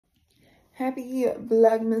Happy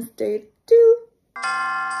Vlogmas Day 2.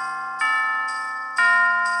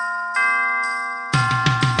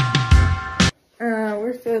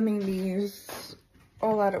 We're filming these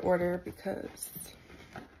all out of order because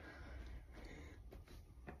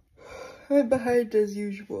I'm behind as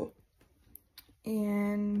usual.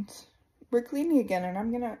 And we're cleaning again, and I'm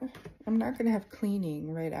not gonna have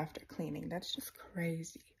cleaning right after cleaning. That's just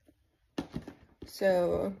crazy.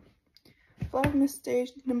 So Vlogmas Day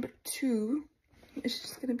number 2 is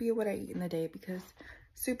just gonna be what I eat in the day because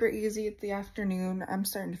super easy. It's the afternoon. I'm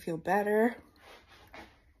starting to feel better,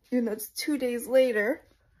 even though it's 2 days later,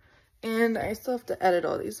 and I still have to edit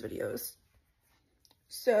all these videos.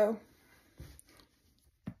 So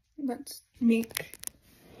let's make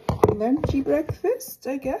lunchy breakfast,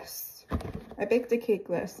 I guess. I baked a cake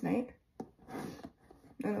last night,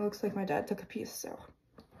 and it looks like my dad took a piece, so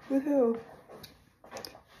woohoo.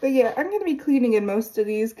 But yeah, I'm gonna be cleaning in most of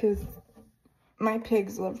these because my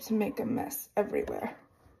pigs love to make a mess everywhere.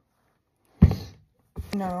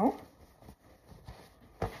 No.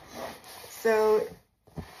 So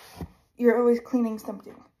you're always cleaning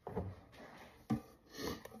something.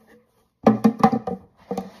 And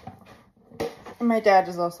my dad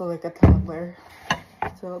is also like a toddler,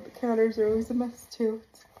 so the counters are always a mess too.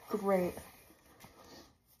 It's great.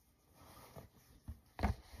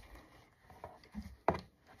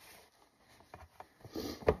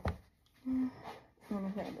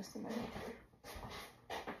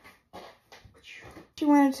 She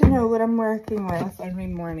wanted to know what I'm working with every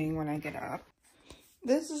morning when I get up.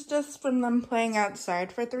 This is just from them playing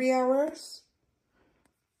outside for 3 hours.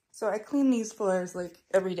 So I clean these floors like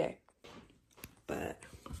every day. But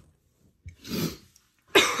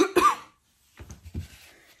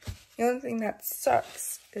the other thing that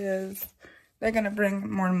sucks is they're gonna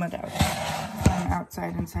bring more mud out. I'm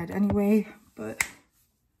outside, inside anyway, but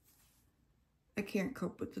I can't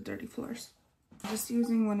cope with the dirty floors. I'm just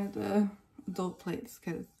using one of the adult plates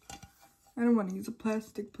because I don't want to use a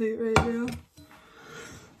plastic plate right now.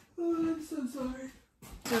 Oh, I'm so sorry.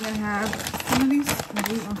 So they have some of these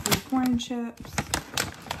gluten-free corn chips.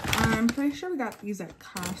 I'm pretty sure we got these at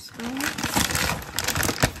Costco.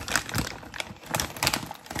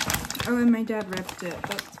 Oh, and my dad ripped it.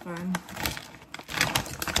 That's fun.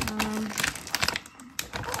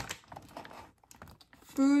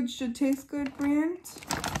 Food Should Taste Good brand.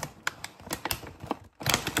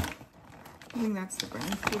 I think that's the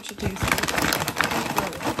brand. Food Should Taste Good.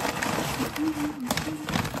 I'm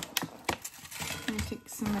gonna take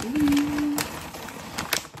some of these.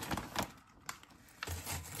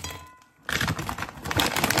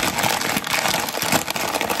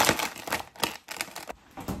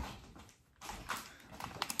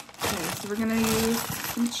 Okay, so we're gonna use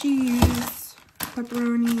some cheese,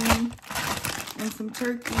 pepperoni, and some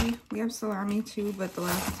turkey. We have salami too, but the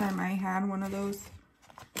last time I had one of those,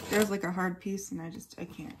 there was like a hard piece and I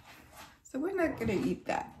can't. So we're not gonna eat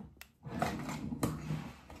that.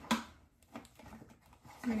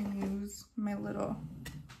 I'm gonna use my little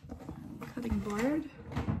cutting board.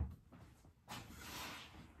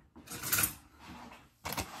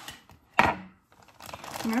 I'm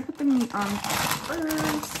gonna put the meat on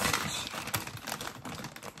first.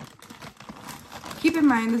 Keep in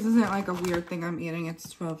mind, this isn't like a weird thing I'm eating.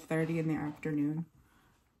 It's 12:30 in the afternoon.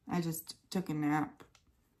 I just took a nap.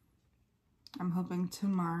 I'm hoping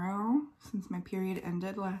tomorrow, since my period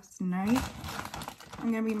ended last night,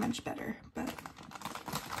 I'm gonna be much better, but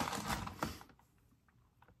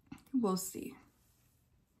we'll see.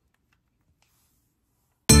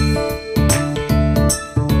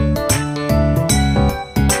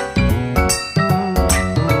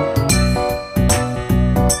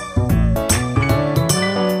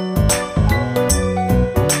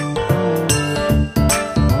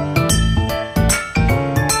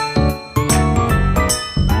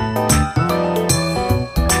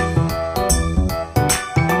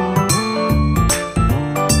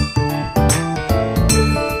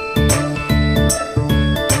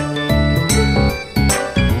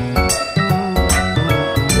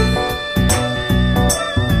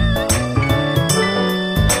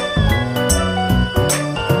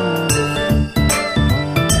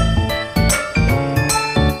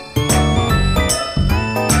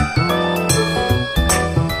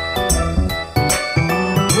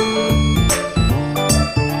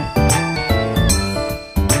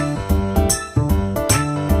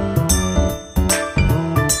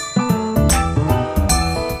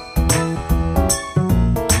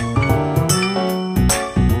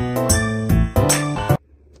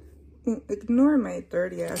 Ignore my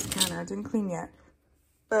dirty ass counter. I didn't clean yet.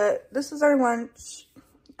 But this is our lunch.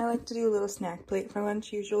 I like to do a little snack plate for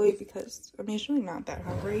lunch usually because I'm usually not that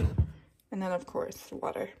hungry. And then of course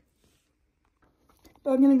water.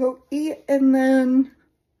 But I'm gonna go eat and then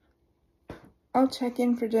I'll check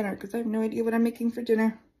in for dinner because I have no idea what I'm making for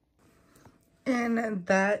dinner. And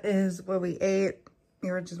that is what we ate. We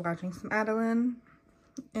were just watching some Adeline.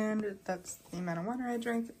 And that's the amount of water I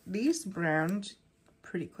drank. These browned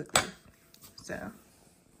pretty quickly. So.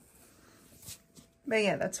 But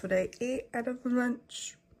yeah, that's what I ate out of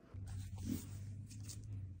lunch.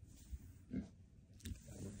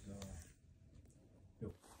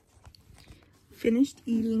 Finished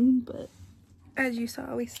eating, but as you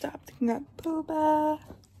saw, we stopped and got boba.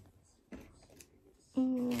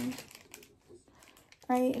 And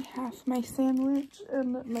I ate half my sandwich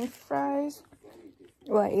and my fries.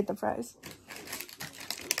 Well, I ate the fries.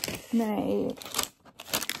 And then I ate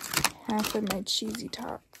half of my cheesy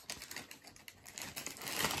tots.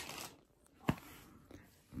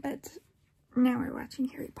 But now we're watching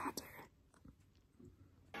Harry Potter.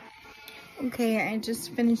 Okay, I just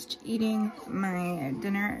finished eating my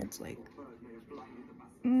dinner. It's like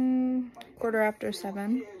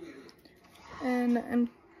 7:15. And I'm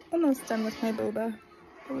almost done with my boba.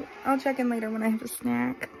 I'll check in later when I have a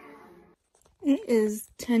snack. It is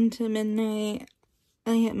 10 to midnight.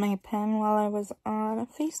 I hit my pen while I was on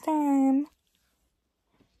FaceTime.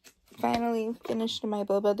 Finally finished my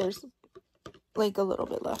boba. There's like a little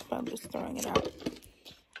bit left, but I'm just throwing it out.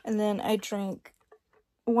 And then I drank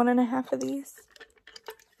 1.5 of these.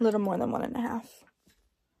 A little more than 1.5.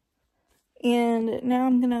 And now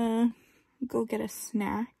I'm gonna go get a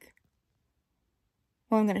snack.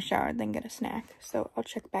 Well, I'm gonna shower, then get a snack. So I'll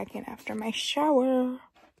check back in after my shower.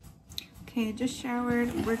 Okay, I just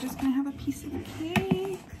showered. We're just gonna have a piece of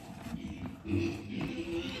cake.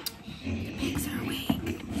 The pigs are awake.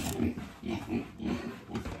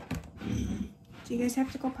 Do you guys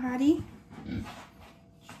have to go potty?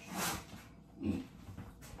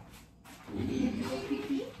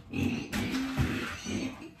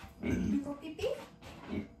 Go pee-pee?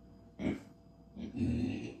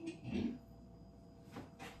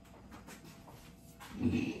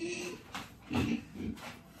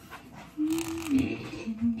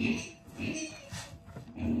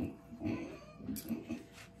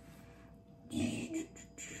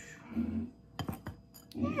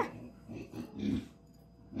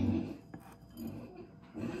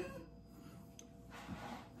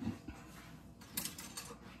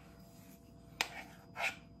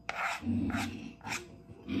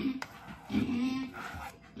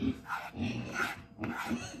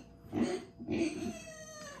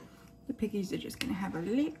 The piggies are just gonna have a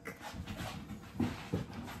lick.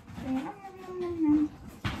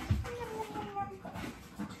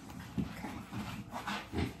 Okay.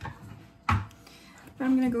 But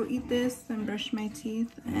I'm gonna go eat this and brush my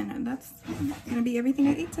teeth, and that's gonna be everything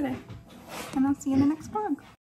I ate today. And I'll see you in the next vlog.